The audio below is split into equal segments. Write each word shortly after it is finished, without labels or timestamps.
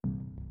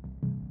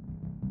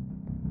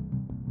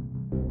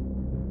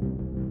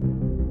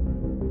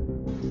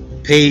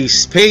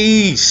Peace,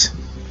 peace.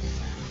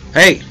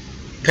 Hey,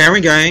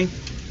 parent gang,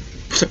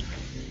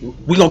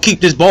 we gonna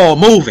keep this ball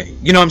moving.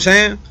 You know what I'm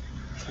saying?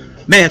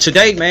 Man,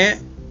 today,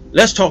 man,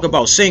 let's talk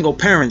about single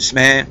parents,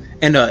 man,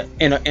 and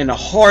the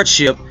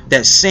hardship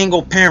that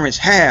single parents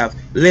have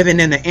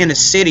living in the inner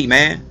city,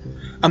 man.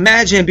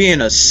 Imagine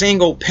being a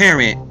single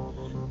parent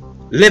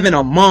living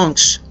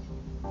amongst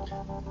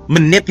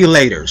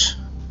manipulators,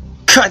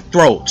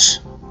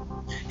 cutthroats,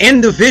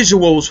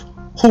 individuals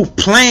who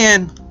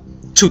plan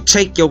to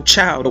take your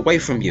child away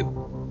from you.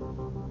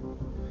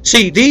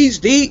 See, these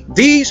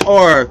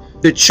are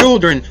the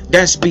children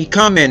that's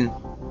becoming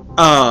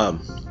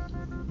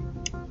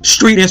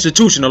street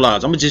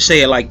institutionalized. I'm gonna just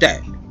say it like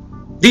that.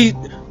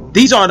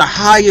 These are the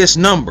highest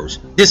numbers.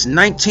 This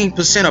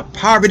 19% of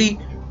poverty,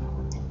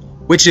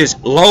 which is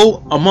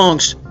low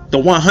amongst the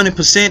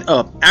 100%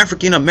 of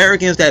African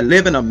Americans that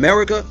live in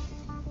America.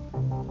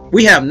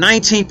 We have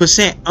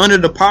 19% under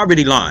the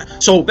poverty line.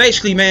 So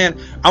basically, man,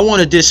 I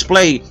want to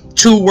display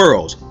two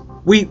worlds.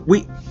 We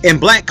in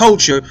black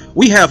culture,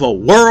 we have a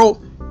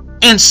world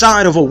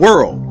inside of a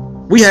world.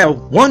 We have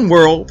one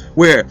world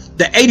where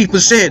the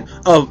 80%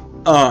 of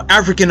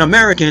African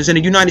Americans in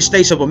the United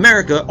States of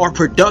America are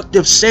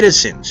productive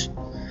citizens,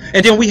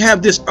 and then we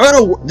have this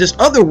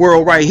other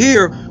world right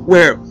here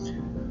where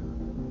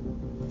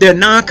they're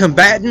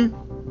non-combatant.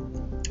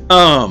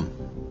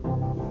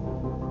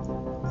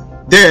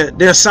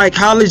 Their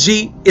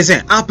psychology is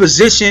in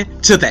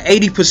opposition to the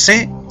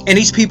 80%, and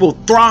these people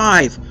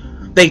thrive.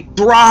 They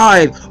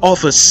thrive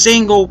off of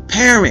single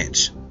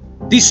parents.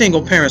 These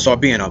single parents are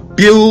being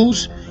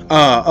abused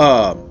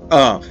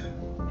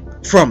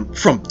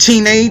from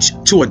teenage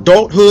to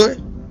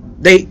adulthood.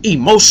 They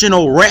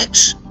emotional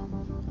wrecks.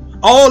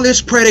 All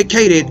this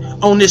predicated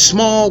on this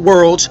small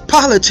world's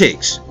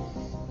politics,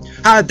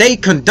 how they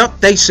conduct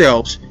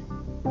themselves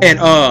in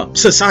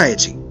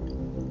society.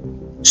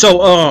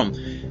 So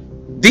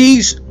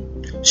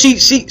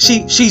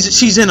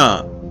she's in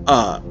a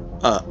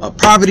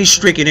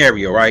poverty-stricken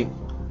area, right?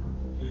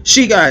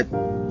 She got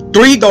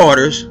 3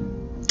 daughters,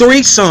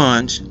 3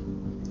 sons,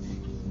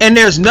 and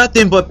there's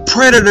nothing but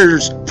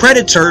predators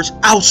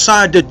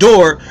outside the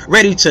door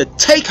ready to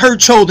take her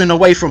children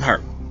away from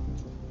her.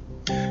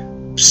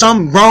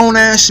 Some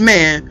grown-ass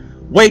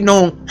man waiting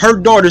on her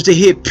daughters to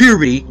hit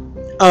puberty,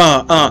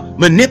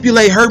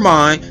 manipulate her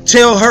mind,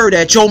 tell her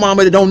that your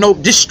mama don't know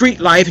this street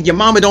life and your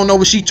mama don't know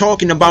what she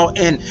talking about,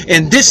 and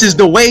this is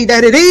the way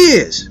that it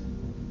is.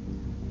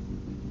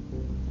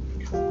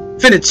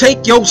 Finna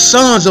take your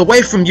sons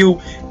away from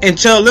you and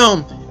tell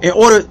them in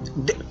order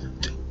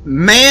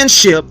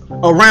manship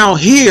around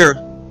here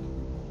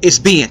is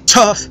being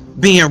tough,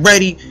 being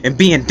ready, and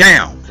being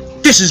down.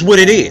 This is what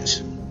it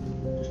is.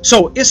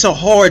 So it's a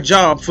hard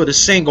job for the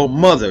single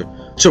mother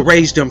to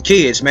raise them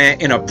kids, man,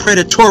 in a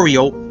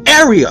predatorial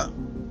area.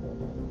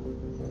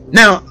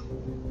 Now,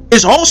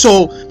 it's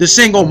also the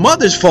single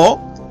mother's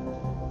fault.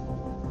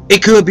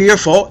 It could be her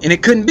fault, and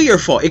it couldn't be her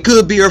fault. It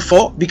could be her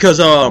fault because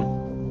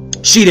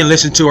she didn't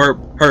listen to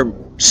her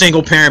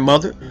single parent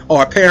mother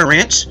or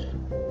parents.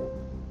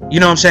 You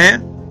know what I'm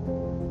saying?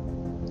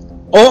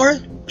 Or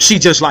she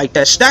just like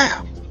that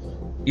style.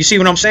 You see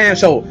what I'm saying?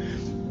 So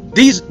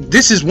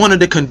this is one of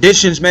the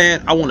conditions,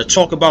 man, I want to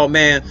talk about,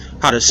 man,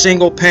 how the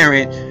single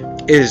parent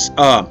is and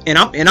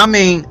I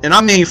mean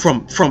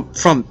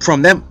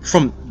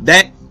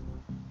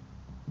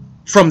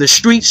from the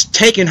streets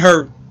taking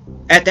her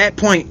at that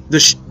point,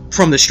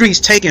 from the streets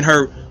taking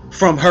her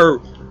from her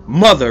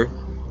mother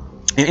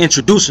and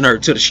introducing her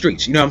to the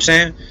streets. You know what I'm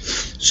saying?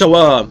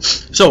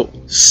 So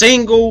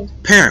single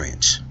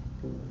parents,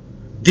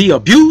 the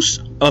abuse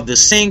of the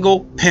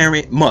single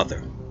parent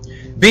mother,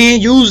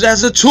 being used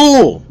as a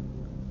tool.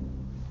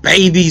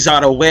 Babies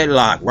out of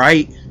wedlock,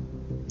 right?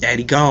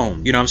 Daddy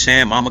gone. You know what I'm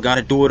saying? Mama got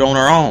to do it on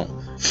her own.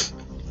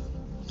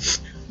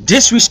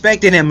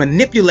 Disrespected and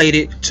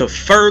manipulated to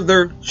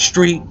further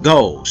street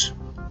goals,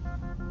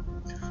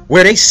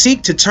 where they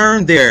seek to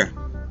turn their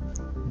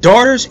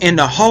daughters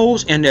into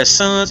hoes and their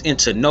sons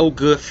into no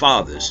good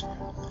fathers.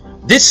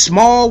 This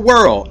small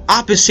world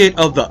opposite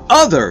of the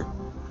other.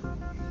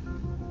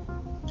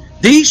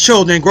 These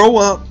children grow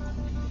up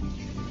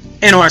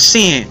and are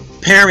seeing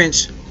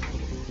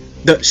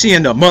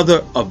seeing the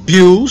mother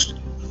abused,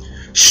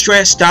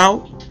 stressed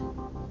out,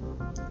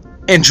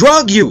 and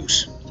drug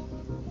use.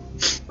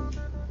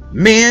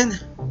 Men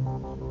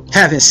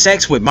having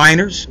sex with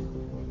minors,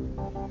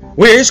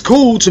 where it's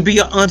cool to be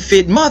an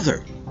unfit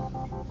mother.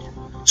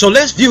 So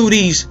let's view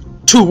these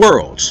two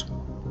worlds,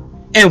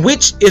 and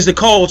which is the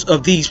cause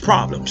of these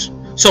problems.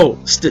 So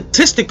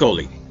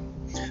statistically,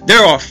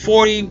 there are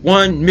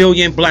 41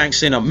 million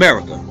blacks in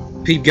America.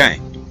 Peep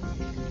gang.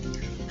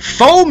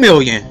 4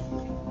 million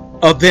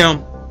of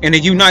them in the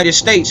United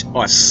States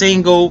are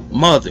single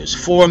mothers.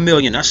 4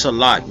 million, that's a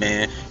lot,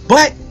 man.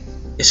 But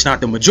it's not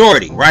the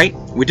majority, right?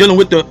 We're dealing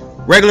with the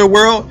regular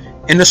world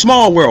and the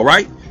small world,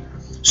 right?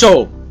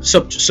 So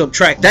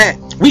subtract that.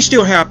 We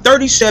still have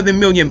 37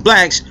 million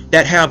blacks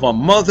that have a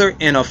mother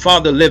and a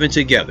father living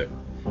together.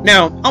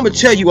 Now, I'm gonna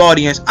tell you,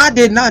 audience, I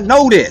did not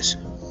know this.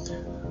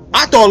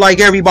 I thought like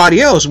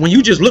everybody else, when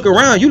you just look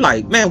around, you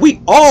like, man,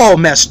 we all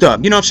messed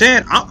up. You know what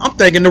I'm saying? I'm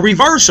thinking the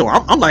reversal.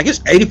 I'm like, it's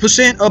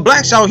 80% of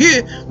blacks out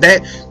here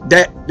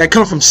that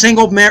come from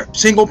single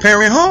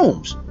parent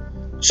homes.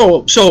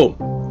 So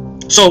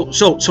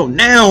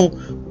now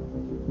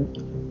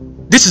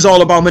this is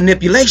all about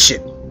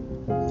manipulation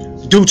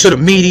due to the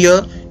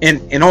media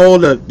and all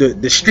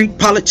the street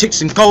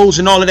politics and codes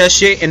and all of that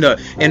shit, and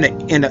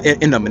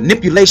the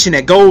manipulation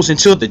that goes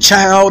into the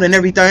child and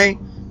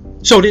everything.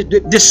 So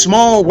this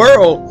small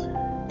world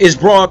is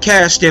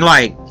broadcasting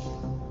like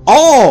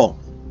all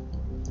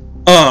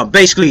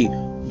basically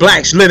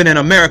blacks living in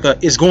America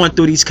is going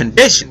through these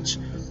conditions,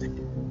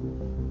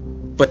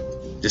 but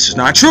this is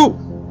not true.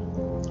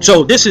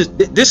 So this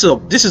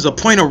is a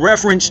point of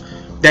reference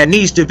that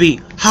needs to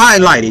be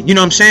highlighted. You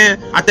know what I'm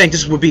saying? I think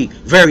this would be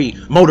very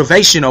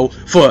motivational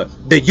for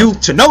the youth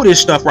to know this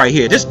stuff right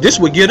here. This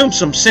would give them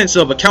some sense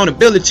of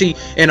accountability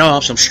and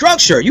some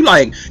structure. You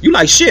like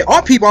shit,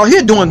 our people out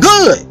here doing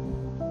good.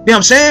 You know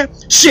what I'm saying?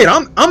 Shit,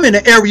 I'm in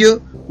an area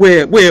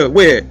where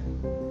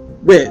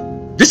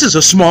this is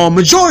a small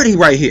majority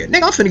right here.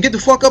 Nigga, I'm finna get the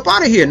fuck up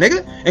out of here,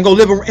 nigga, and go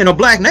live in a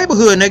black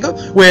neighborhood,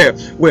 nigga, where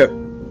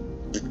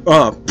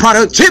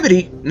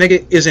productivity,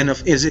 nigga, is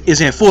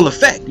in full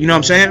effect. You know what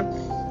I'm saying?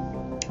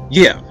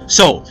 Yeah.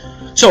 So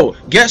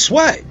guess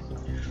what?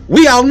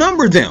 We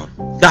outnumber them.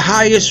 The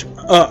highest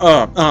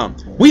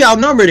we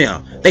outnumber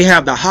them. They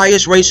have the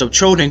highest rates of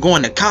children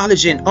going to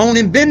college and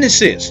owning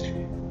businesses.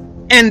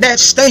 And that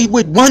stay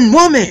with one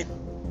woman.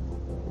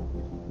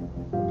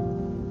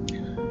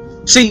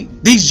 See,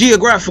 these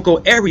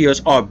geographical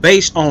areas are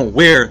based on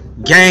where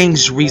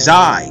gangs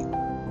reside.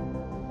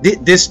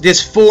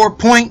 This 4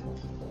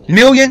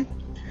 million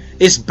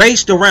is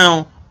based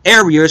around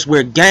areas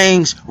where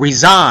gangs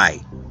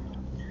reside.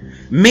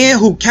 Men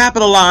who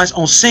capitalize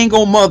on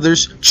single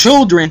mothers'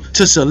 children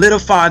to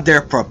solidify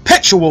their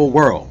perpetual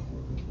world.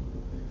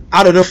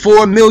 Out of the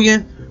 4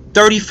 million,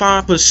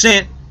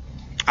 35%.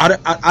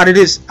 Out of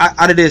this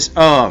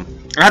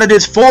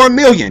 4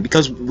 million,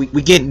 because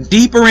we getting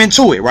deeper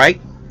into it, right?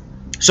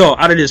 So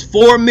out of this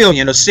 4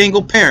 million of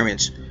single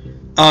parents,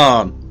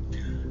 and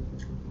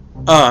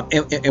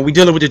we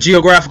dealing with the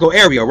geographical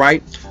area,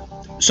 right?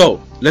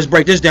 So let's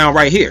break this down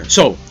right here.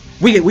 So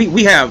we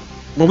have,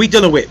 when we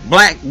dealing with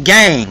black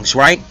gangs,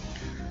 right?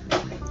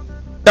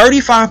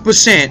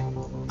 35%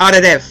 out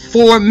of that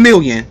 4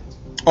 million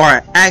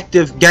are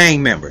active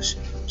gang members.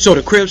 So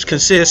the Crips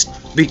consist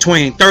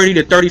between 30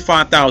 to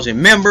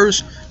 35,000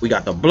 members. We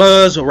got the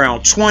Bloods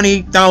around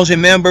 20,000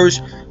 members.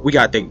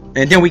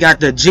 And then we got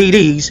the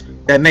GDs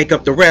that make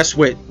up the rest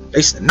with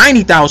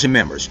 90,000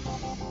 members.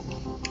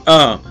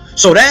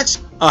 So that's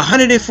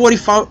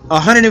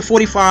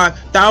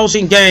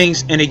 145,000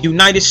 gangs in the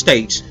United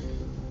States.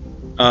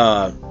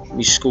 Let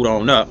me scoot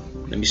on up.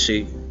 Let me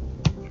see.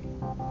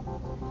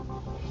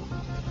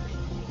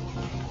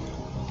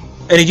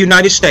 In the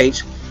United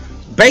States,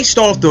 based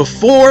off the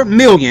 4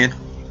 million,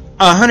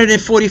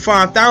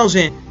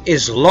 145,000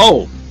 is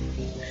low.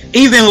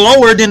 Even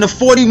lower than the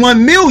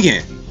 41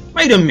 million.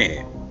 Wait a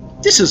minute.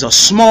 This is a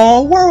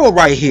small world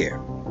right here.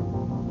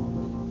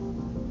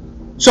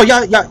 So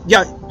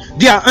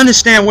y'all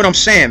understand what I'm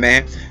saying,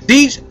 man?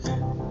 These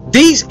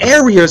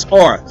areas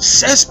are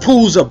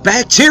cesspools of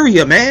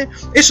bacteria, man.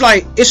 It's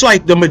like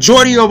the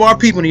majority of our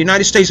people in the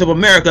United States of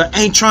America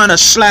ain't trying to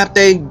slap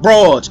they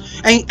broads,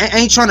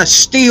 ain't trying to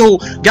steal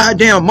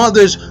goddamn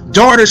mothers,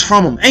 daughters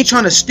from them, ain't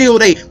trying to steal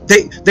they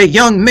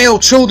young male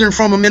children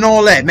from them and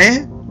all that,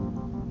 man.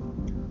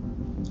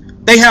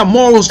 They have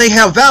morals, they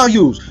have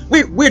values.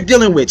 We're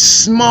dealing with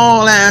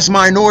small ass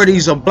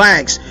minorities of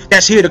blacks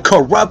that's here to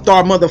corrupt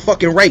our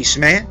motherfucking race,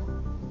 man.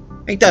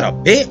 Ain't that a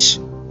bitch?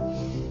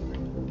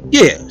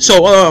 Yeah,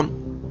 so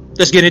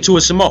let's get into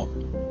it some more.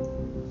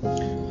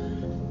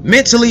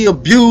 Mentally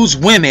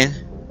abused women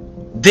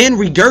then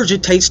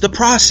regurgitates the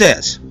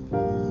process.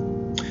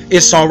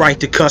 It's all right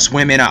to cuss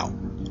women out.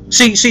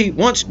 See,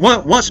 once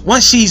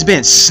she's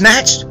been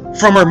snatched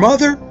from her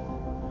mother,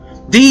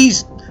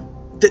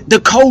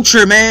 the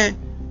culture, man,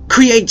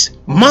 creates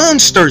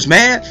monsters,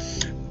 man.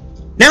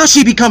 Now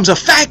she becomes a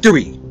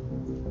factory.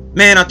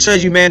 Man, I tell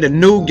you, man, the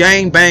new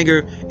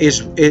gangbanger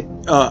is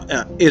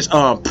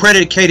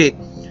predicated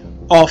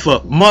off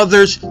of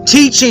mothers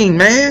teaching,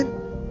 man.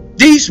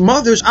 These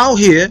mothers out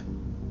here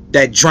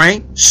that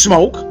drink,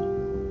 smoke,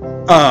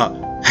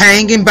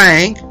 hang and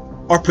bang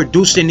are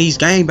producing these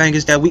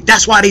gangbangers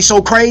that's why they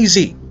so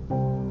crazy.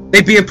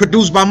 They being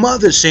produced by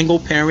mothers, single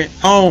parent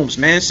homes,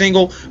 man,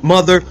 single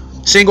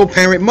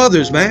parent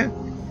mothers, man.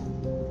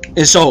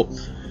 And so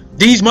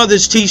these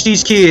mothers teach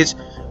these kids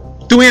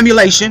through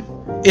emulation.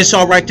 It's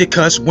all right to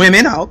cuss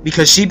women out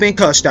because she been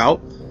cussed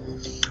out.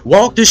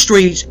 Walk the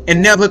streets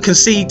and never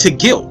concede to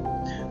guilt.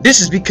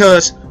 This is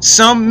because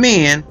some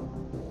man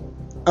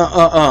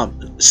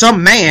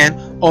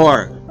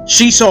or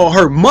she saw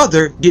her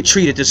mother get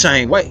treated the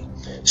same way.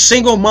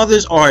 Single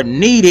mothers are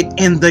needed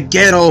in the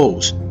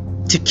ghettos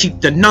to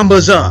keep the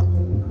numbers up,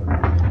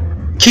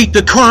 keep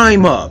the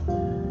crime up.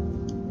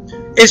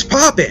 It's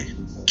popping.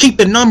 Keep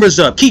the numbers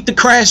up. Keep the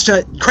crash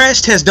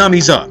test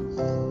dummies up.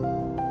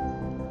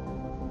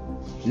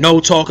 No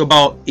talk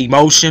about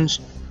emotions,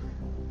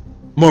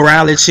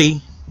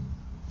 morality,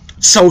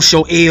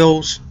 social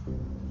ills,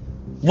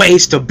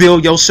 ways to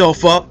build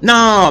yourself up.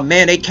 Nah,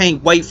 man, they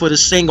can't wait for the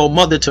single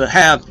mother to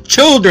have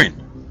children.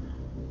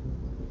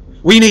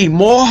 We need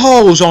more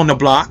hoes on the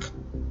block.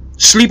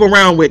 Sleep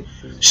around with.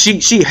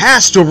 She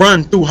has to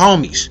run through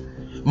homies.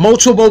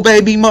 Multiple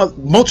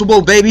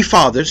baby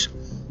fathers.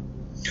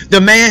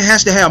 The man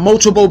has to have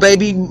multiple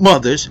baby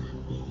mothers.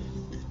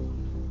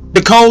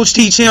 The codes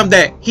teach him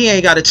that he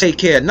ain't got to take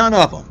care of none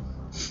of them.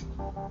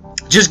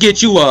 Just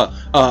get you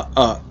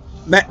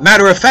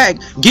matter of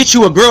fact, get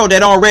you a girl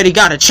that already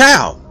got a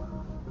child.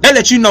 They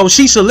let you know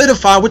she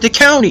solidified with the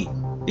county.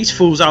 These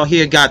fools out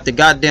here got the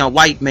goddamn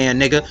white man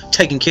nigga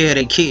taking care of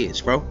their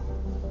kids, bro.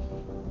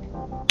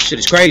 Shit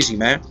is crazy,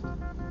 man.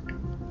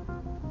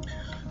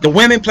 The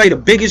women play the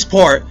biggest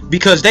part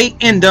because they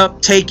end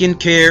up taking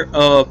care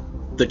of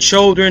the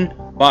children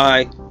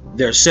by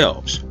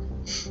themselves.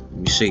 Let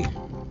me see.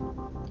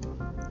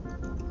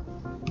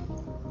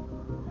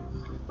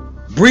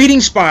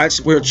 Breeding spots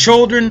where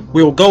children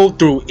will go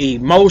through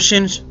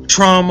emotions,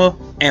 trauma,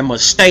 and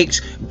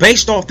mistakes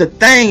based off the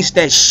things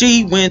that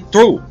she went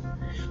through.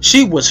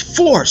 She was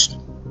forced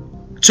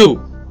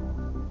to,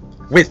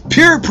 with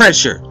peer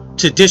pressure,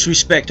 to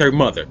disrespect her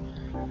mother.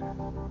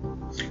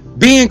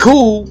 Being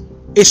cool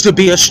is to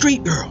be a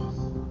street girl.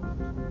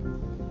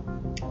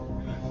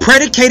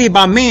 Predicated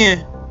by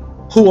men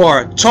who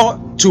are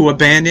taught to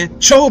abandon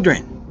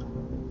children.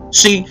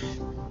 See,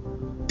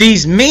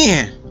 these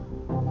men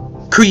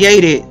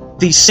created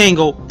these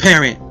single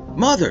parent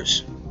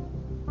mothers.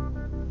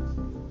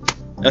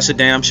 That's a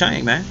damn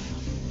shame, man.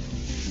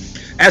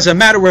 As a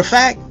matter of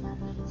fact,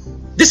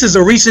 this is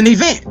a recent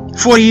event.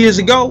 40 years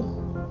ago,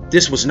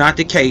 this was not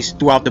the case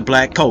throughout the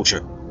black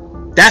culture.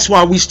 That's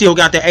why we still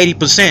got the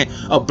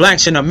 80% of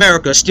blacks in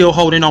America still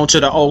holding on to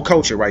the old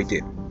culture right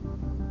there.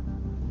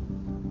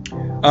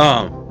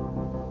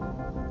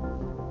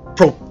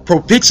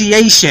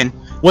 Propitiation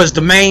was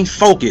the main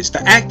focus.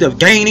 The act of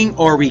gaining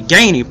or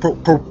regaining.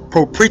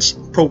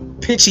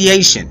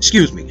 Propitiation,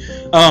 excuse me.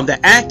 The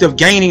act of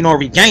gaining or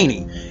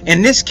regaining.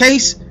 In this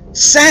case,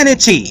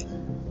 sanity.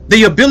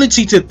 The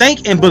ability to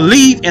think and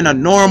believe in a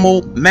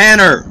normal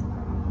manner.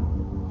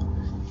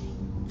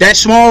 That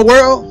small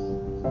world,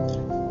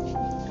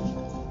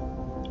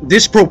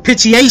 this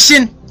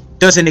propitiation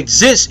doesn't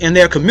exist in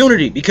their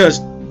community because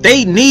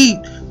they need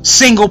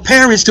single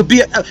parents to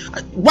be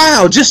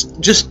wow,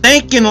 just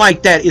thinking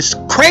like that is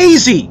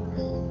crazy.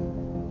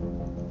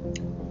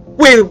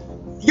 Where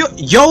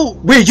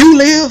you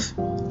live,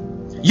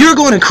 you're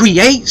going to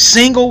create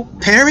single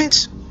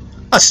parents.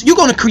 You're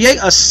going to create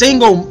a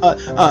single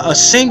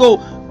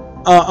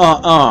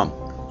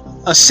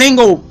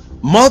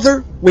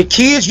mother with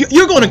kids.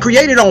 You're going to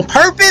create it on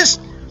purpose.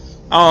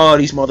 Oh,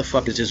 these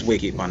motherfuckers is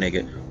wicked, my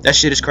nigga. That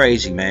shit is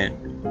crazy, man.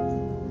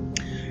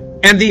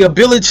 And the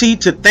ability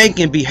to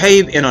think and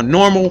behave in a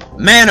normal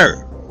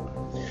manner.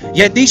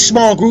 Yet these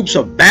small groups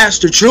of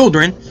bastard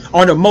children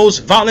are the most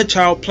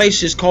volatile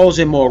places,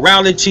 causing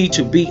morality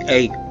to be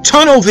a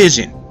tunnel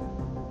vision.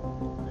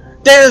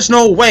 There's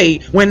no way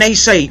when they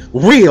say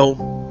real,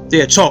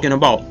 they're talking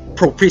about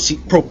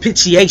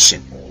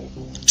propitiation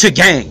to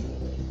gain.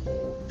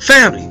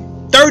 Family,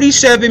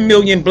 37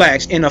 million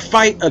blacks in a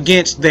fight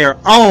against their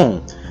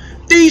own.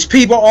 These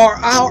people are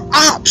our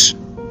ops,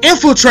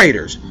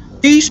 infiltrators.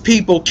 These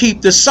people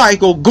keep the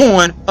cycle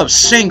going of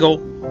single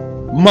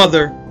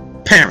mother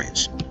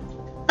parents.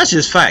 That's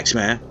just facts,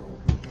 man.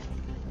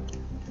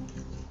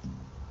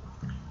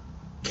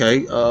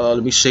 Okay,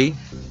 let me see.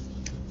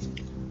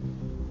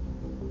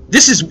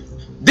 This is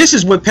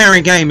what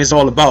parent game is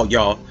all about,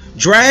 y'all.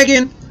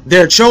 Dragging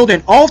their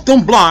children off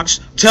them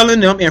blocks, telling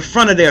them in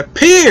front of their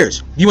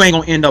peers, you ain't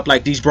gonna end up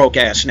like these broke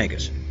ass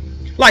niggas.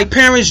 Like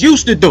parents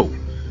used to do.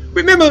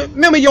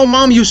 Remember your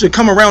mom used to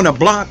come around the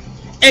block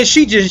and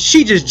she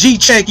just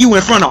G-check you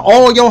in front of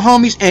all your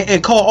homies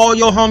and call all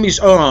your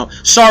homies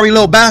sorry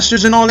little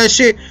bastards and all that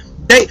shit.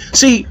 They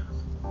see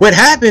what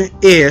happened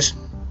is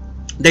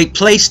they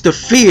placed the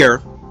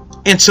fear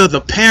into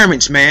the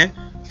parents, man.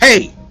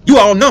 Hey, you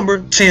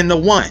outnumbered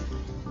 10-1.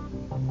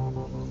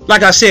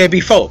 Like I said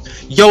before,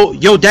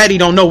 your daddy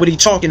don't know what he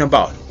talking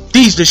about.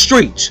 These the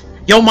streets.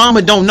 Your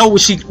mama don't know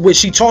what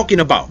she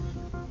talking about.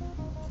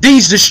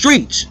 These the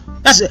streets.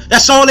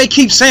 That's all they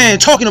keep saying,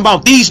 talking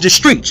about these the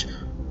streets.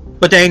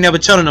 But they ain't never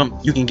telling them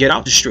you can get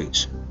out the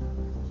streets.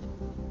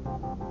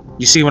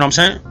 You see what I'm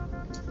saying?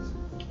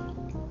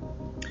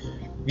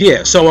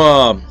 Yeah,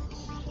 so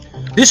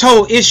this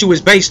whole issue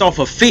is based off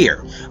of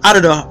fear. Out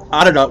of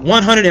the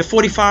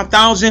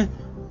 145,000,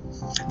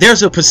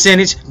 there's a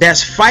percentage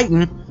that's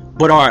fighting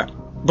but are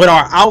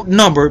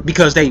outnumbered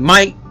because they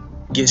might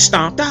get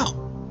stomped out.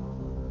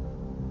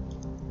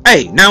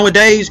 Hey,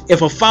 nowadays,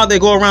 if a father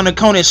go around the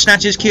corner and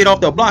snatch his kid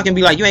off the block and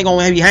be like, you ain't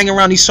gonna be hanging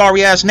around these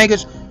sorry ass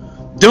niggas,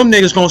 them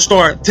niggas gonna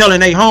start telling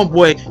they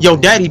homeboy, yo,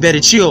 daddy better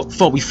chill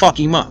before we fuck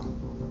him up.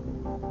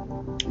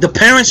 The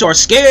parents are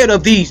scared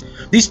of these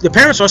The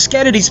parents are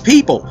scared of these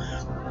people.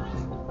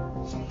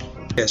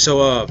 Yeah,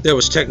 so there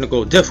was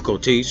technical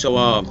difficulty.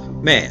 So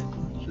man,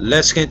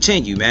 let's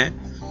continue, man.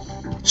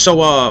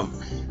 So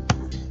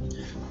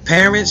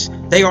parents,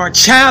 they are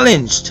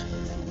challenged.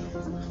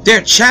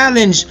 They're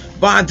challenged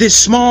by this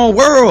small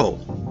world.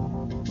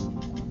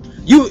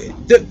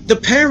 The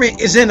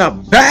parent is in a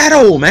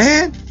battle,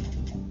 man.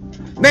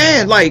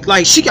 Man, like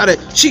she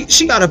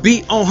gotta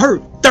be on her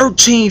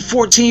 13,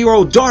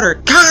 14-year-old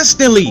daughter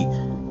constantly.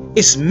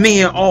 It's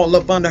men all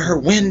up under her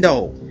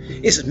window.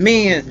 It's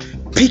men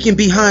peeking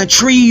behind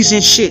trees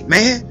and shit,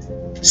 man.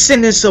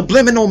 Sending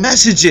subliminal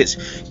messages,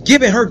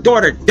 giving her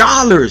daughter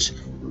dollars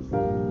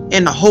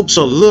in the hopes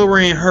of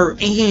luring her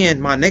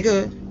in, my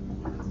nigga.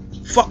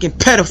 Fucking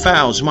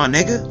pedophiles, my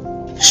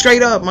nigga.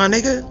 Straight up, my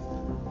nigga.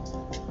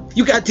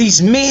 You got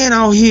these men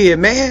out here,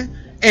 man,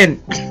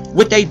 and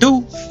what they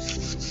do,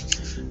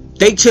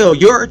 they tell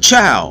your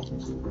child,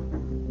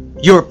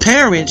 your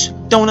parents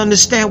don't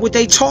understand what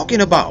they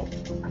talking about.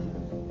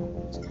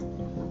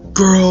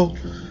 Girl,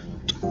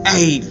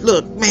 hey,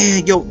 look,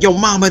 man, your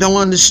mama don't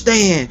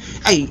understand.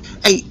 Hey,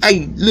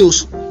 yo,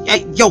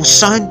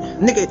 son,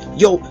 nigga,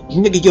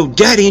 your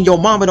daddy and your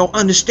mama don't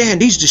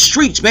understand. These the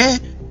streets, man.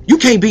 You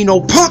can't be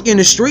no punk in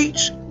the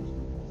streets.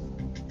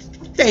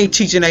 They ain't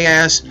teaching their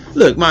ass.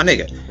 Look, my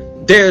nigga,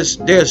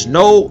 there's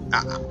no,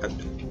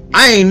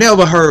 I ain't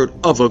never heard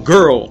of a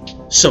girl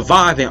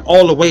surviving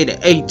all the way to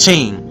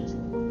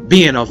 18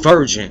 being a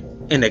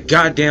virgin in the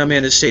goddamn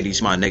inner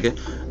cities, my nigga.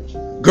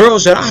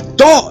 Girls that I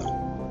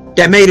thought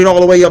that made it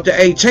all the way up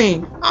to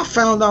 18, I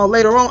found out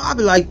later on, I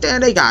be like,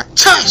 damn, they got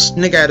touched,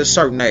 nigga, at a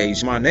certain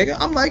age, my nigga.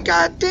 I'm like,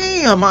 god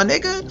damn, my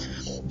nigga.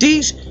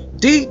 These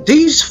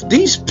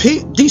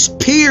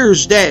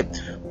peers that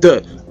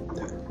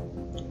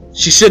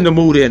she shouldn't have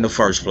moved in the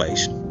first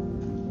place.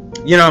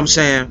 You know what I'm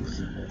saying?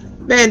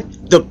 Man,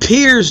 the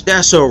peers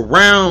that's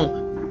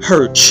around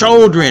her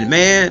children,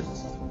 man,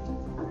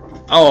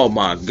 oh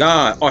my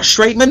God, are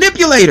straight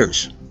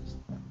manipulators.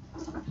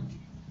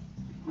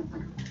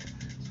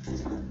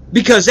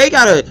 Because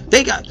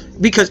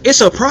because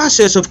it's a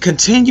process of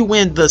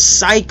continuing the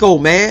cycle,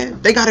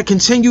 man. They gotta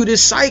continue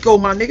this cycle,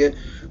 my nigga.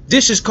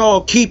 This is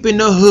called keeping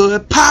the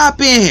hood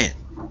popping.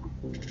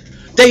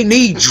 They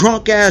need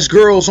drunk ass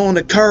girls on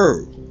the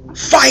curb,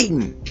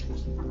 fighting,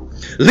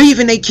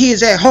 leaving their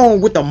kids at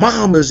home with the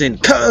mamas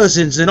and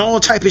cousins and all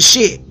type of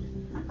shit.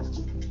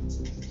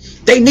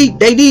 They need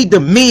the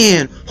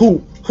men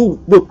who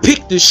will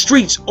pick the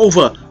streets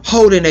over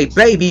holding a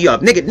baby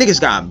up.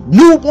 Niggas got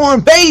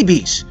newborn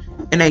babies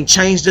and ain't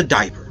changed the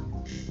diaper.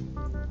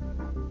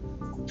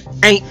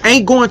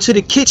 Ain't going to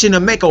the kitchen to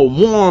make a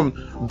warm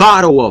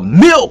bottle of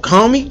milk,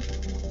 homie.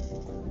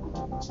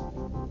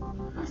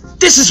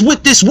 This is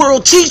what this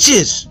world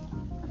teaches.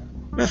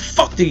 Man,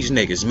 fuck these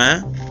niggas,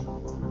 man.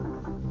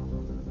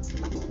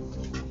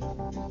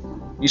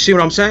 You see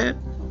what I'm saying?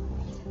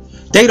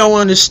 They don't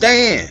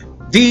understand.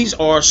 These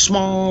are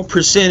small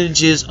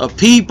percentages of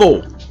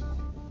people.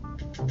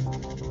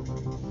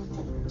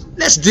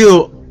 Let's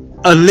deal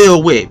a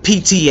little with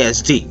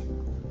PTSD.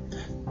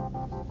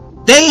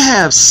 They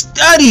have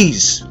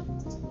studies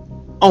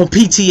on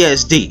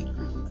PTSD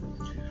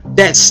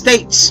that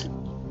states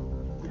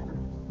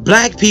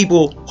black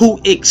people who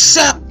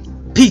accept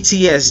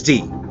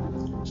PTSD,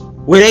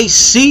 where they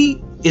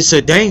see it's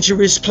a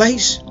dangerous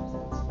place,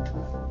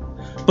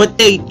 but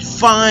they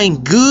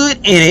find good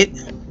in it,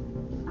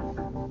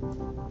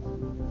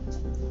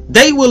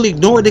 they will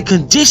ignore the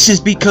conditions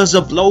because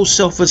of low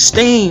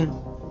self-esteem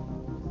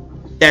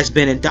that's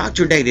been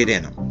indoctrinated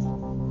in them.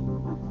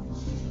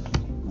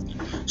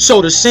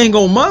 So the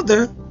single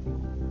mother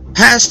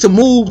has to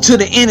move to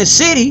the inner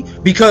city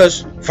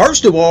because,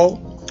 first of all,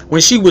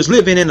 when she was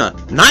living in a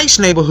nice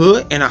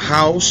neighborhood, in a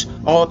house,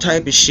 all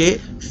type of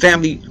shit,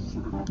 family,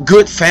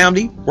 good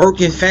family,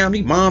 working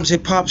family, moms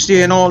and pops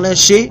there and all that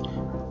shit,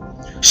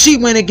 she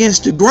went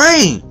against the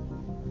grain.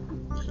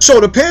 So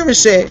the parents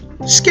said,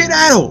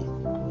 skedaddle.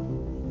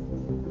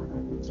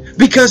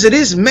 Because of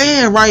this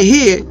man right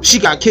here, she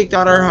got kicked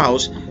out of her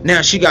house.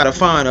 Now she got to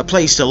find a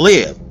place to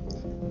live.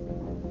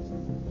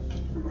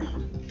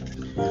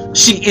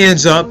 She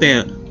ends up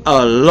in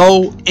a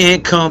low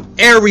income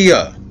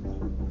area.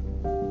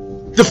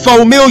 The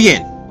 4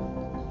 million.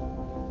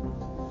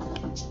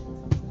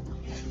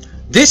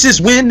 This is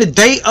when the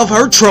day of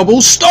her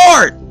troubles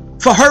start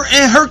for her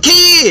and her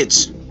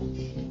kids.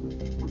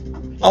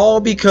 All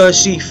because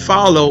she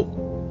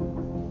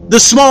followed the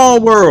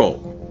small world.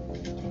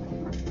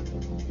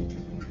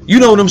 You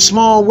know them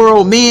small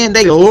world men,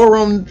 they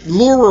lure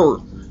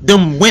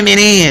them women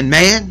in,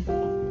 man.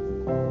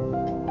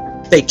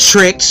 They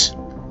tricks.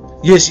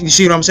 You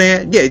see what I'm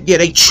saying? Yeah,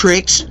 they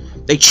tricks.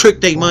 They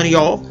trick their money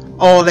off.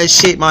 All that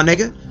shit, my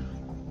nigga.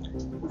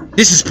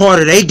 This is part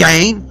of their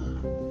game.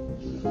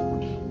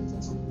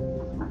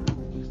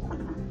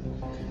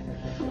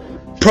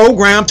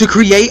 Programmed to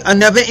create a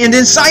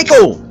never-ending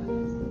cycle.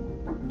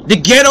 The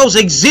ghettos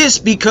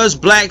exist because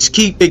blacks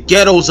keep the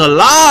ghettos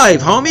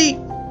alive, homie.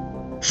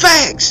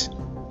 Facts.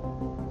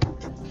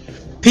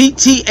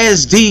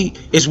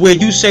 PTSD is where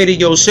you say to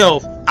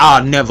yourself,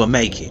 I'll never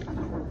make it.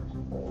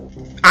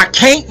 I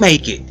can't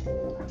make it.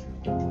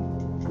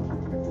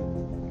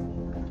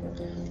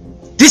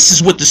 This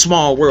is what the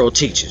small world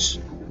teaches.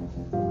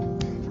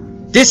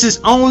 This is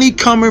only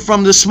coming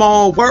from the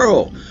small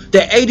world. The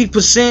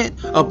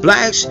 80% of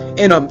blacks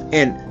in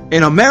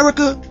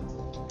America,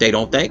 they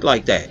don't think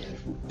like that.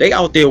 They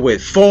out there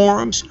with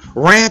farms,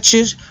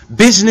 ranches,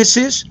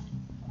 businesses.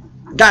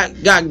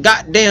 Got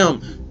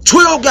goddamn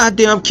 12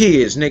 goddamn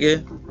kids,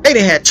 nigga. They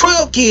done had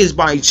 12 kids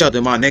by each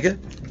other, my nigga.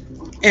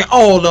 And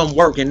all of them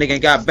working, nigga,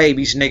 and got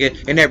babies,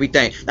 nigga, and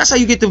everything. That's how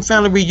you get them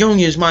family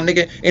reunions, my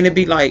nigga. And it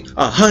be like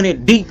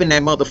 100 deep in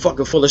that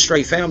motherfucker full of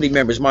straight family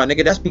members, my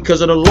nigga. That's because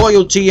of the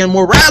loyalty and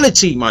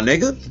morality, my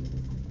nigga.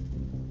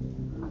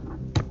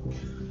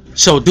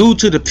 So due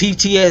to the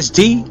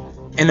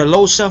PTSD and the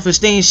low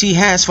self-esteem she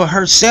has for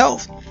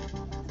herself,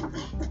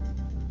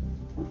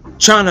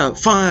 trying to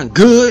find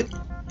good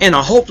in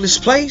a hopeless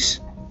place,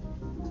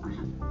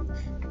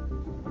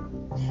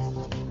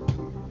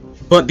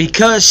 but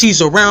because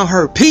she's around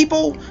her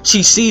people,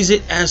 she sees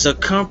it as a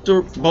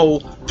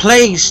comfortable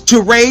place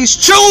to raise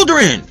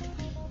children.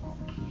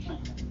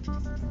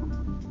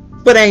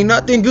 But ain't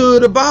nothing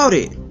good about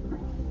it.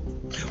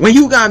 When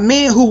you got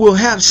men who will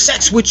have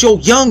sex with your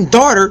young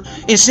daughter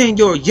and send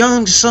your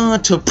young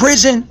son to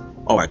prison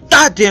or a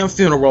goddamn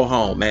funeral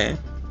home, man.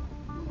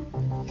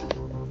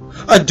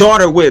 A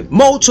daughter with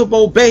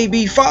multiple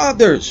baby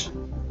fathers.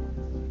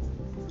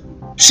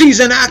 She's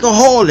an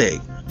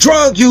alcoholic,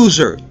 drug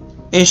user,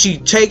 and she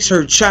takes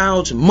her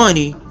child's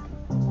money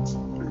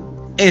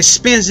and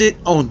spends it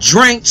on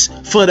drinks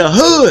for the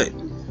hood.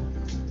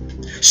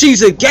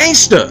 She's a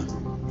gangster.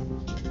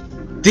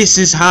 This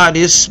is how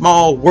this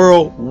small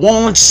world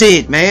wants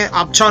it, man.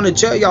 I'm trying to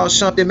tell y'all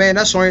something, man.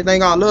 That's the only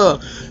thing I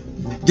love.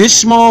 This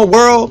small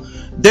world,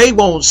 they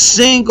want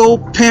single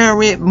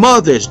parent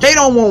mothers. They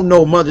don't want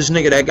no mothers,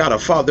 nigga, that got a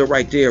father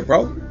right there,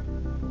 bro.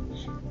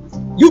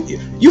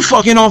 You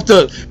fucking off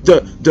the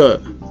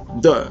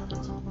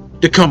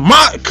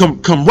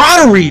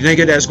camaraderie,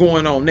 nigga, that's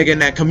going on, nigga, in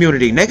that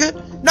community, nigga.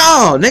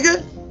 No,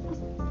 nigga.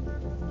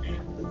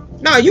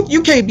 Nah,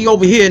 you can't be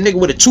over here, nigga,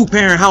 with a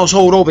 2-parent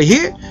household over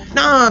here.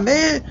 Nah,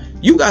 man.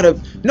 You gotta,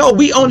 no,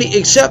 we only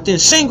accepting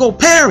single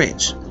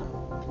parents.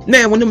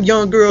 Man, when them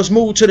young girls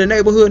move to the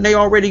neighborhood and they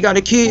already got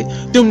a kid,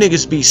 them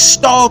niggas be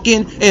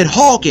stalking and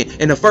hawking.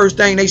 And the first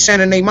thing they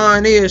send in their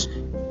mind is,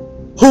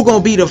 who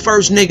gonna be the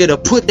first nigga to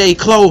put their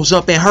clothes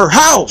up in her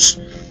house?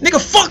 Nigga,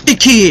 fuck the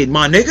kid,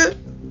 my nigga.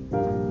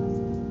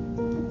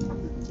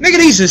 Nigga,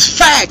 these is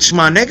facts,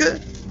 my nigga.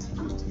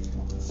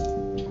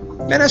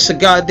 Man, that's a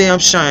goddamn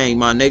shame,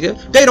 my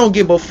nigga. They don't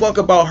give a fuck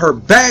about her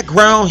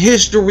background,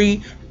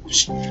 history.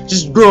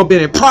 This girl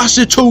been in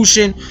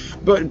prostitution,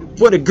 but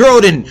the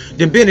girl done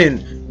been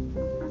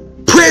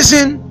in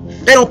prison.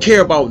 They don't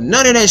care about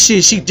none of that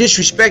shit. She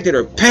disrespected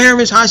her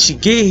parents, how she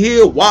get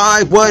here,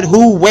 why, what,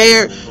 who,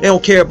 where. They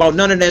don't care about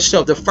none of that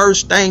stuff. The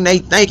first thing they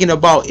thinking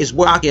about is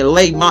where I can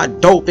lay my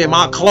dope in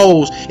my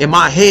clothes, in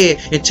my head,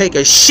 and take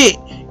a shit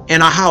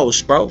in a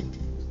house, bro.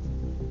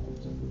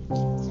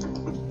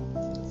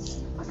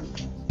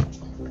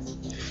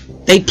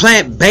 They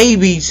plant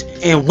babies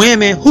in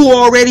women who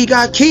already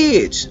got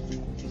kids.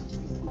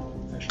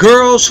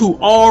 Girls who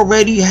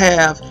already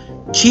have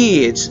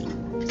kids,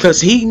 because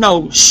he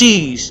knows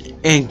she's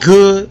in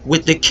good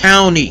with the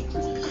county.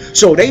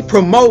 So they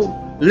promote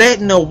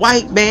letting a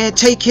white man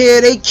take care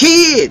of their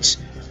kids.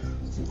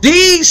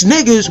 These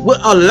niggas would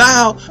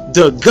allow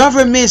the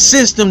government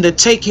system to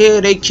take care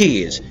of their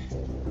kids,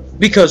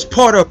 because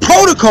part of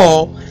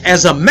protocol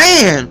as a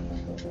man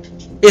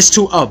is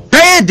to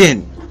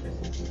abandon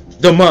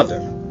the mother.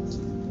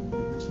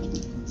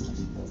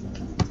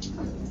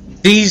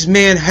 These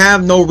men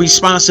have no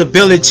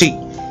responsibility.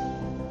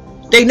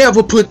 They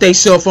never put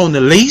themselves on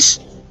the leash,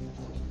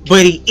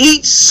 but he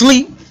eats,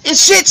 sleep, and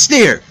sits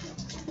there.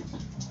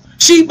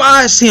 She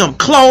buys him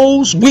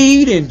clothes,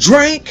 weed, and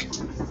drink,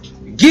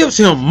 gives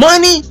him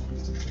money,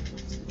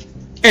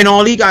 and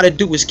all he gotta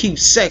do is keep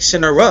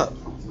sexing her up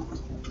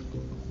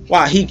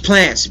while he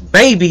plants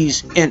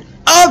babies in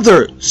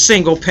other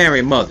single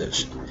parent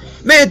mothers.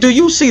 Man, do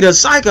you see the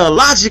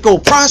psychological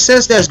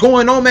process that's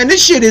going on, man?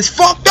 This shit is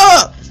fucked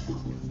up.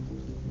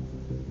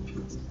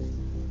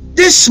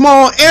 This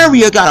small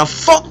area got a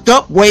fucked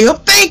up way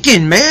of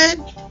thinking,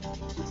 man.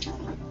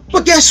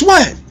 But guess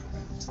what?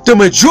 The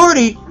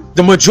majority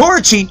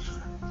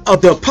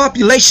of the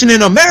population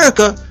in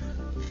America,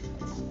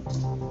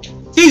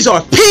 these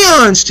are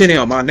peons to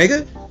them, my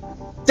nigga.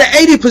 The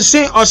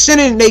 80% are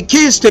sending their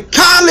kids to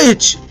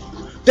college.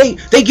 They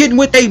getting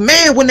with their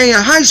man when they in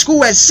high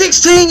school at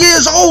 16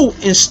 years old,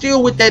 and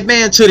still with that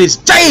man to this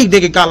day.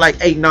 Nigga got like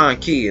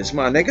 8-9 kids,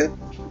 my nigga.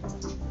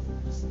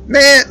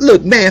 Man,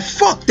 look, man,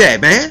 fuck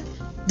that, man.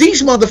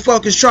 These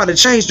motherfuckers try to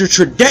change the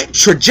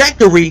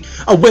trajectory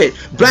of what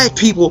black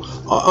people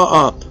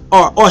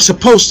are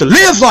supposed to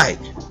live like.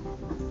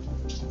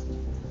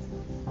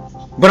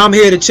 But I'm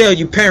here to tell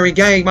you, parent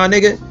gang, my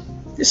nigga,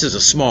 this is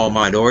a small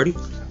minority.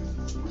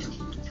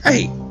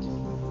 Hey,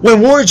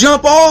 when war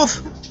jump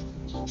off,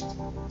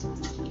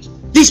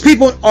 These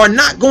people are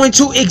not going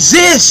to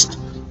exist.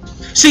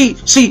 See,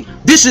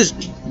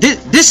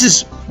 this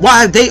is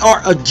why they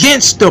are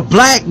against the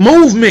black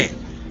movement,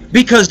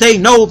 because they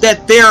know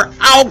that they're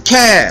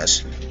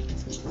outcasts,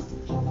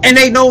 and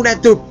they know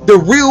that the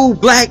real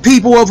black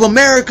people of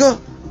America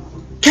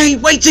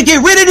can't wait to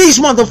get rid of these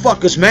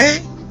motherfuckers,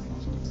 man.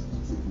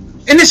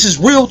 And this is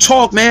real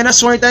talk, man. That's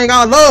the only thing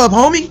I love,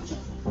 homie.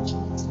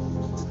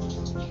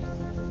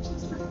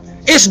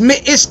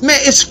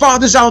 It's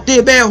fathers out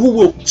there, man, who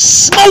will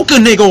smoke a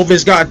nigga over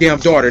his goddamn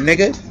daughter,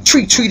 nigga.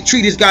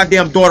 Treat his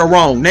goddamn daughter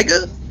wrong,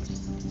 nigga.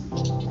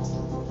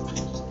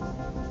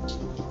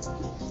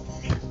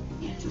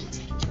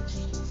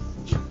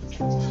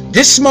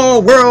 This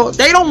small world,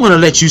 they don't want to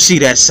let you see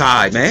that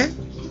side, man.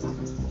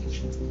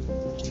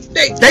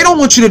 They don't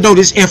want you to know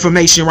this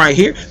information right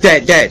here,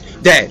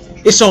 that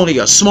it's only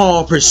a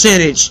small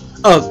percentage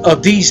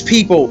of these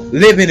people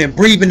living and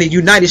breathing in the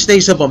United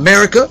States of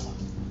America,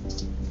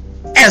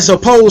 as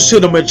opposed to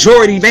the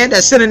majority, man,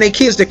 that's sending their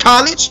kids to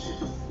college.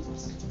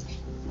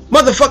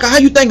 Motherfucker, how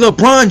you think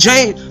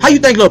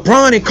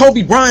LeBron and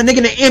Kobe Bryant, nigga,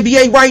 in the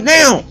NBA right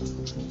now?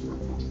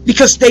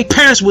 Because their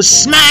parents was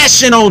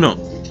smashing on them.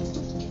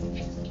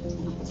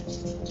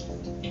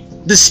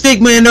 The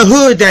stigma in the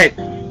hood that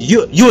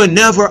you will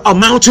never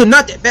amount to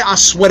nothing. Man, I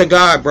swear to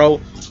God,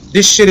 bro,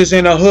 this shit is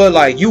in the hood.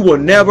 Like, you will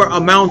never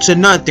amount to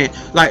nothing.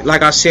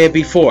 Like I said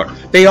before,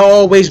 they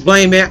always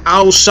blaming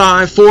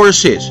outside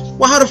forces.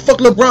 Well, how the fuck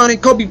LeBron and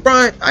Kobe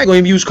Bryant? I ain't gonna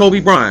even use Kobe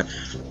Bryant.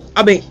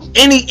 I mean,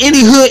 any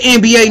hood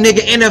NBA nigga,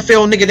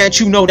 NFL nigga that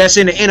you know that's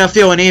in the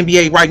NFL and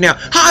NBA right now,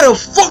 how the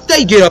fuck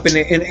they get up in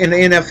the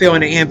NFL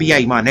and the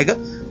NBA, my nigga?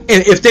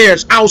 And if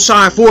there's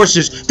outside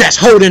forces that's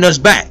holding us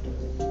back,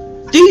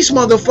 these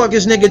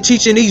motherfuckers, nigga,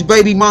 teaching these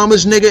baby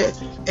mamas, nigga,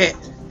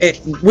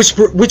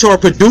 which are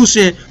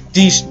producing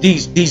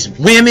these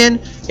women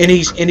and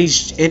these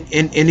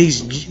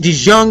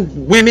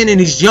young women and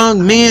these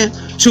young men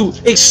to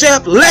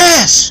accept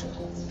less.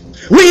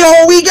 We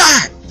all we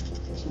got.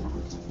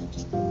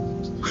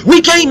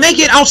 We can't make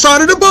it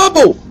outside of the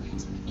bubble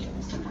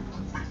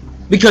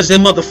because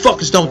them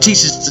motherfuckers don't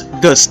teach us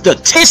the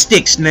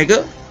statistics,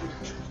 nigga.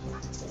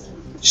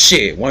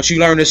 Shit, once you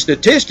learn the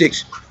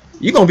statistics,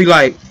 you're gonna be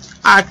like,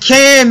 I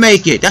can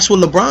make it. That's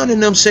what LeBron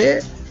and them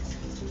said.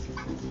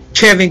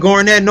 Kevin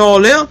Garnett and all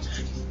them,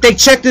 they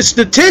checked the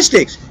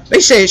statistics.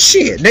 They said,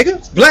 shit, nigga,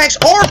 blacks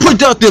are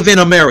productive in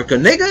America,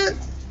 nigga.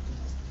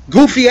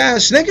 Goofy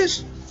ass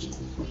niggas.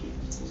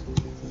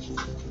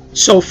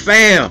 So,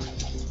 fam,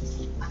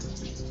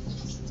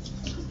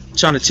 I'm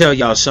trying to tell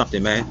y'all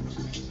something, man.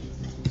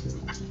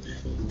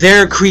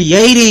 They're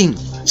creating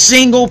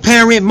single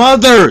parent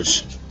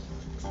mothers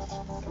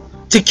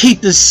to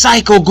keep the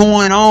cycle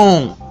going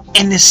on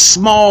in this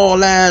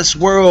small ass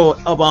world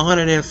of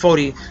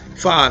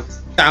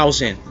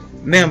 145,000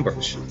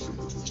 members,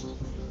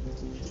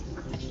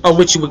 or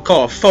what you would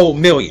call 4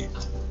 million.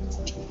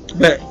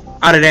 But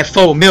out of that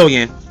 4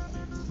 million,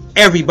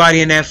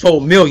 everybody in that 4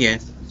 million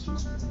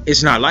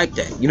is not like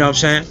that. You know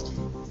what I'm saying?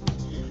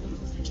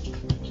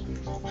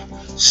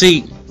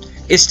 See,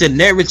 it's the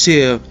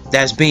narrative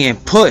that's being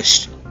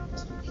pushed.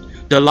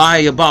 The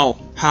lie about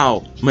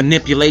how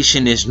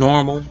manipulation is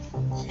normal.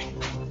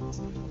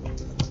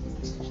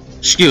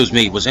 Excuse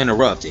me, was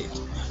interrupted.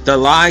 The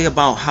lie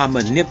about how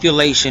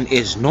manipulation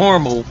is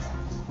normal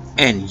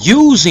and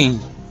using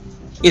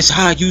is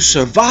how you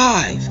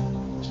survive.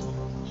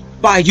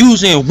 By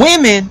using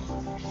women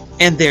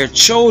and their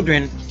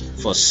children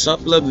for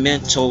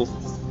supplemental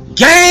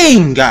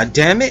gain,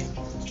 goddammit.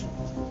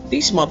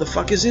 These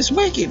motherfuckers is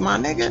wicked, my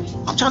nigga.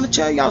 I'm trying to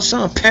tell y'all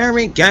something.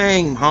 Parent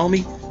game,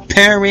 homie.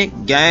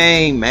 Parent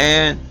game,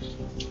 man.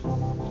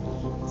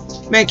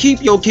 Man,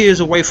 keep your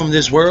kids away from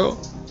this world.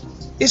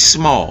 It's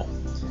small.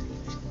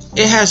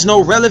 It has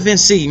no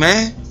relevancy,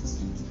 man.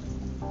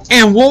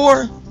 In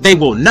war, they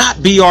will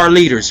not be our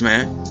leaders,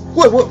 man.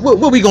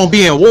 What we gonna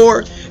be in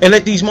war and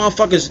let these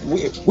motherfuckers,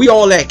 we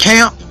all at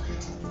camp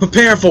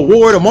preparing for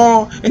war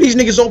tomorrow, and these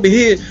niggas over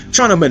here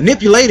trying to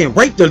manipulate and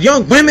rape the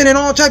young women and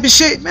all type of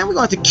shit? Man, we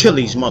gonna have to kill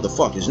these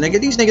motherfuckers, nigga.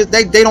 These niggas,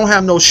 they don't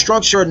have no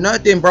structure or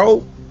nothing,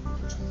 bro.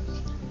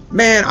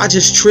 Man, I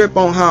just trip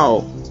on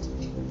how,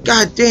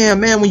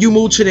 goddamn, man, when you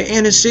move to the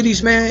inner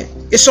cities, man,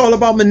 it's all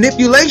about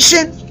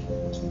manipulation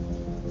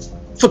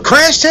for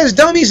crash test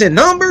dummies and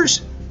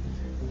numbers,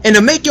 and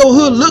to make your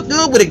hood look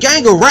good with a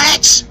gang of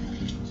rats.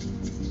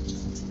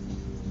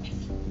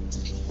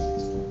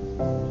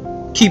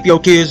 Keep your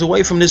kids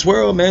away from this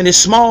world, man. It's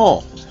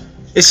small.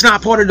 It's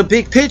not part of the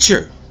big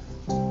picture.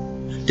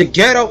 The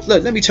ghetto,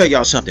 look, let me tell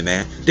y'all something,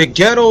 man. The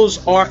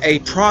ghettos are a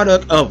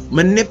product of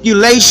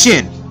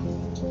manipulation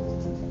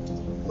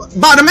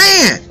by the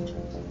man.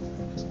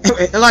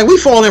 Like, we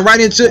falling right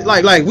into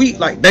like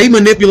they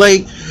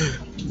manipulate,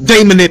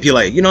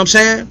 you know what I'm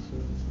saying?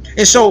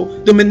 And so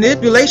the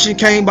manipulation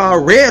came by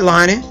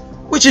redlining,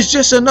 which is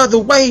just another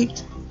way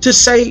to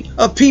say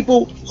of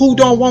people who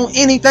don't want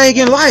anything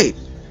in life.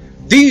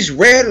 These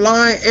red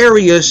line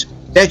areas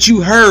that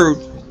you heard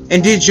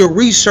and did your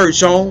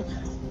research on,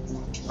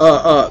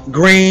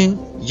 green,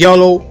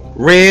 yellow,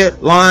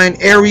 red line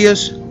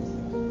areas.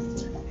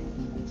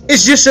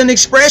 It's just an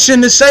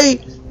expression to say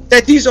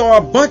that these are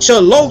a bunch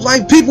of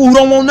low-life people who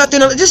don't want nothing.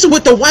 This is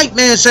what the white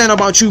man saying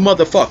about you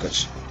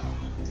motherfuckers.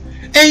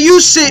 And you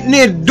sitting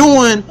there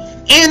doing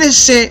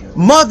innocent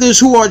mothers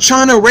who are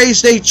trying to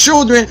raise their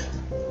children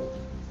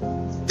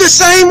the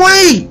same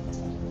way.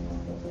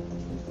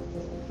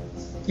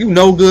 You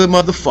no good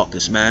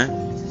motherfuckers,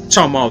 man.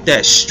 Talking about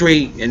that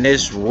street and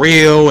this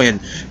real and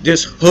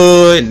this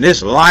hood and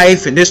this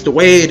life and this the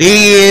way it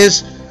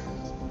is.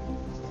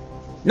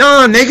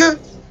 Nah, nigga.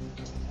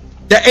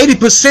 The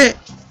 80%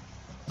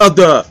 of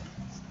the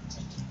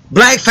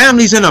black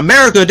families in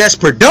America that's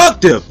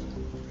productive,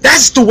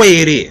 that's the way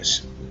it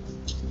is.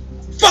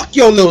 Fuck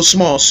your little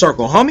small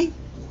circle, homie.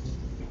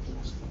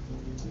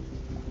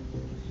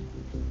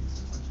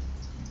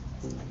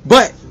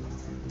 But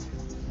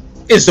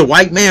is the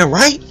white man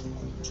right?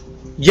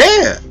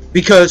 Yeah,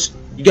 because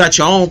you got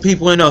your own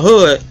people in the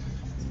hood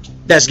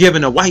that's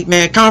giving the white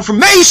man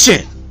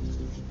confirmation.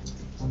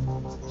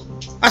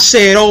 I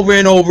say it over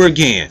and over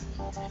again.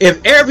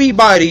 If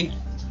everybody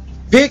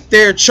picked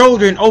their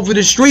children over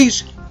the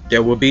streets,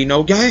 there would be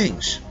no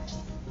gangs.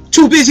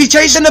 Too busy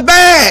chasing the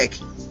bag.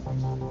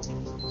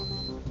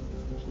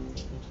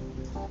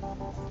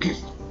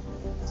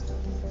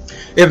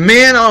 If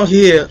men out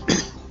here,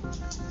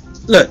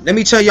 look, let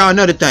me tell y'all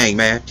another thing,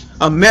 man.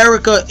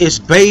 America is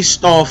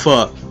based off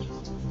of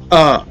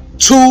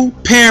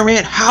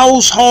two-parent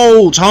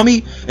households,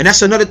 homie. And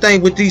that's another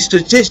thing with these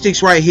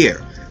statistics right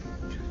here.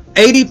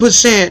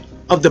 80%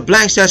 of the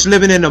blacks that's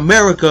living in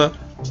America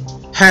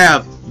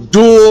have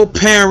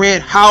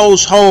dual-parent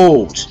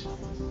households.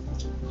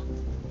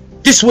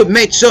 This is what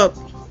makes up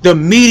the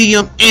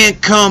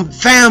medium-income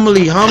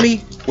family,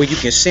 homie. Where you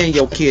can send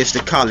your kids to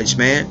college,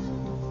 man.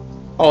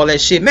 All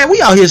that shit, man.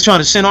 We out here trying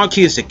to send our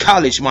kids to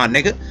college, my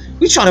nigga.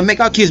 We trying to make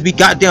our kids be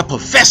goddamn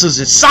professors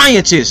and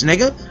scientists,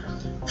 nigga.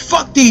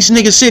 Fuck these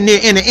niggas sitting there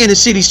in the inner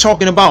cities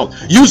talking about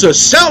you's a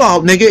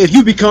sellout, nigga, if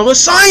you become a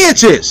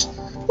scientist.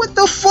 What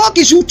the fuck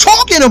is you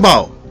talking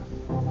about?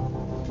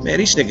 Man,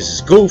 these niggas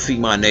is goofy,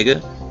 my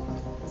nigga.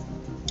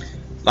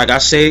 Like I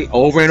say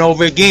over and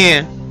over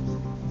again,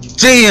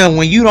 damn,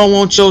 when you don't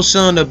want your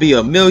son to be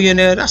a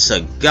millionaire, that's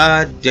a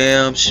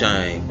goddamn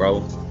shame, bro.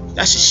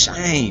 That's a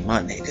shame,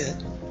 my nigga.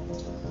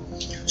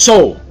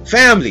 So,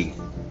 family,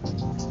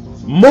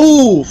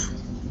 move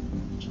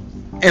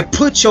and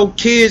put your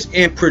kids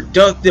in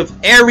productive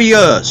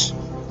areas.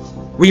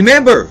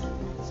 Remember,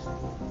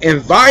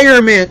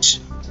 environment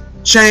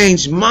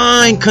change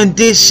mind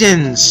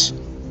conditions.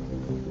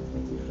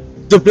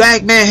 The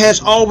black man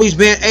has always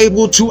been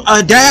able to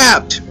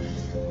adapt.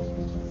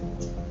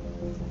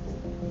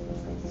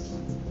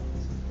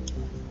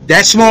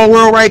 That small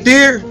world right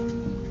there,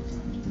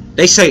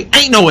 they say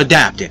ain't no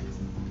adapting.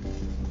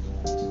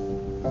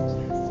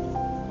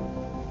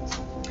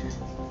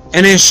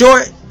 And in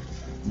short,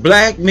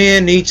 black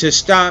men need to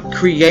stop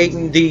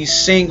creating these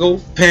single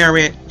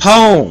parent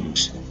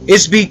homes.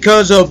 It's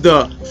because of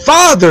the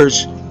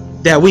fathers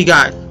that we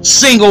got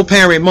single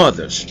parent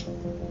mothers.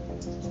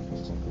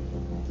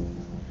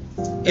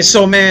 And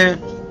so,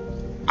 man,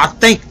 I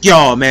thank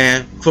y'all,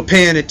 man, for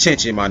paying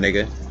attention, my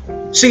nigga.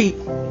 See,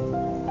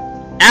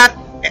 at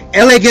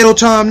LA Ghetto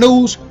Time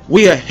News,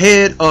 we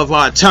ahead of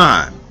our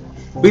time.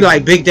 We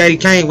like Big Daddy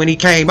Kane when he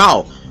came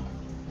out.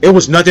 It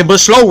was nothing but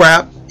slow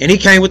rap, and he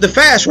came with the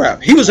fast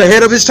rap. He was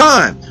ahead of his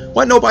time.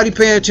 Wasn't nobody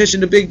paying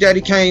attention to Big Daddy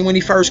Kane when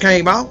he first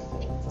came out.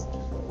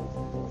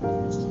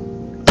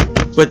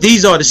 But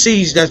these are the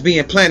seeds that's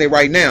being planted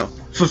right now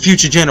for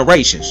future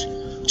generations.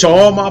 To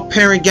all my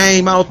parent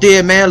game out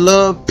there, man,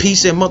 love,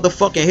 peace, and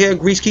motherfucking hair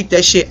grease. Keep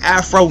that shit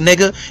afro,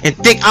 nigga, and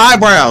thick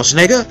eyebrows,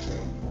 nigga.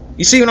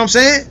 You see what I'm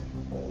saying?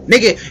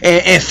 Nigga,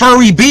 and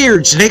furry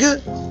beards, nigga.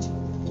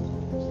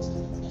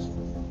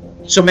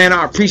 So, man,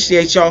 I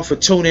appreciate y'all for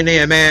tuning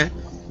in, man.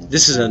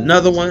 This is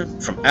another one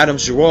from Adam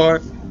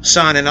Gerard,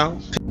 signing out.